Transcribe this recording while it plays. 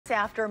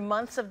After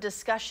months of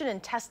discussion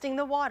and testing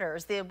the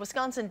waters, the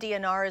Wisconsin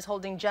DNR is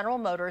holding General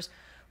Motors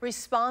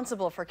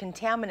responsible for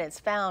contaminants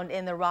found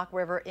in the Rock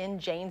River in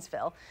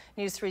Janesville.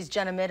 News 3's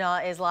Jenna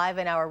Middaugh is live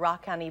in our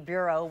Rock County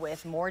Bureau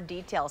with more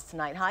details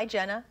tonight. Hi,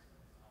 Jenna.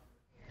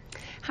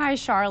 Hi,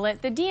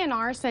 Charlotte. The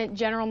DNR sent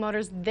General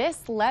Motors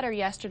this letter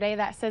yesterday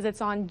that says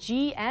it's on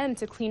GM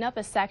to clean up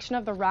a section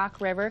of the Rock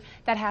River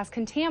that has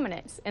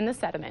contaminants in the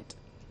sediment.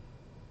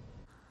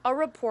 A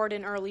report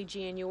in early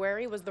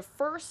January was the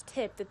first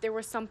tip that there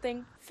was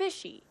something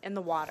fishy in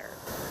the water.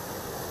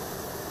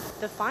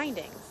 The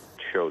findings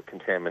showed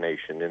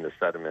contamination in the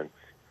sediments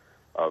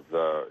of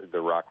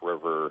the Rock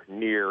River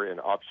near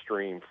and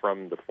upstream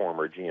from the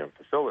former GM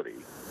facility.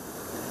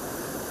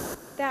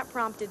 That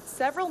prompted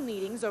several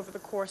meetings over the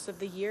course of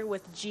the year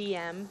with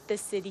GM, the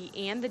city,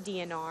 and the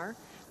DNR.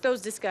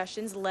 Those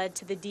discussions led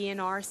to the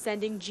DNR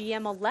sending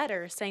GM a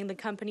letter saying the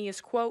company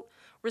is, quote,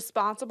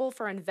 responsible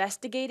for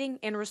investigating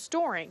and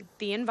restoring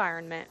the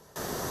environment.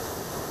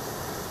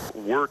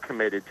 We're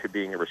committed to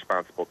being a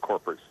responsible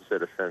corporate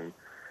citizen,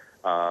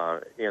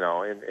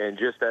 and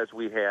just as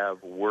we have,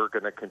 we're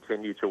going to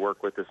continue to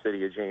work with the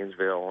city of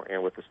Janesville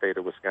and with the state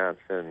of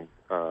Wisconsin,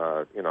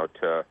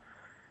 to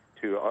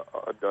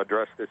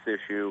address this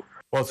issue.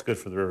 Well, it's good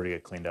for the river to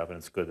get cleaned up, and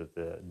it's good that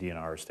the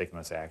DNR is taking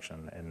this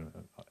action,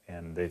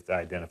 and they've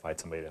identified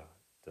somebody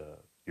to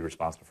be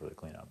responsible for the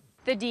cleanup.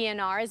 The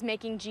DNR is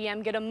making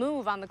GM get a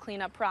move on the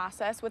cleanup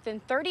process.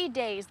 Within 30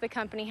 days, the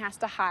company has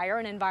to hire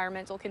an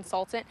environmental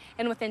consultant,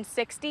 and within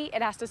 60,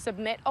 it has to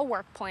submit a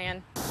work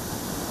plan.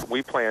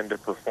 We plan to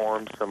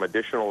perform some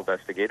additional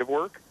investigative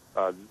work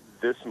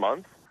this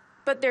month.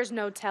 But there's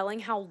no telling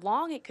how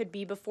long it could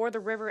be before the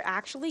river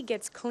actually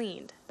gets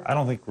cleaned. I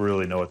don't think we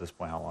really know at this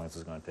point how long this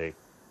is going to take.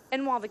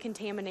 And while the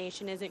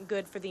contamination isn't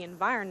good for the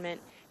environment,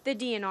 the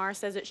DNR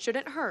says it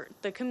shouldn't hurt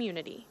the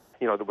community.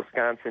 You know, the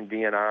Wisconsin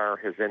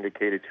DNR has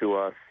indicated to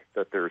us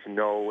that there's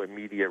no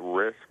immediate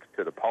risk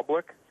to the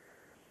public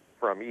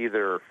from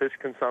either fish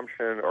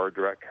consumption or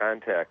direct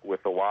contact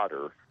with the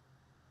water.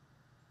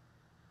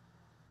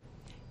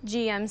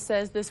 GM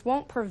says this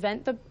won't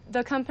prevent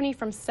the company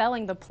from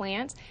selling the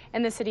plant,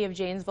 and the city of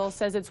Janesville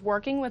says it's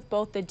working with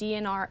both the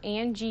DNR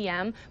and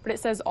GM, but it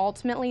says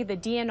ultimately the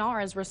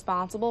DNR is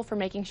responsible for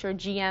making sure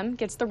GM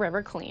gets the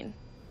river clean.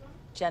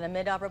 Jenna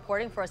Middaugh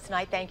reporting for us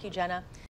tonight. Thank you, Jenna.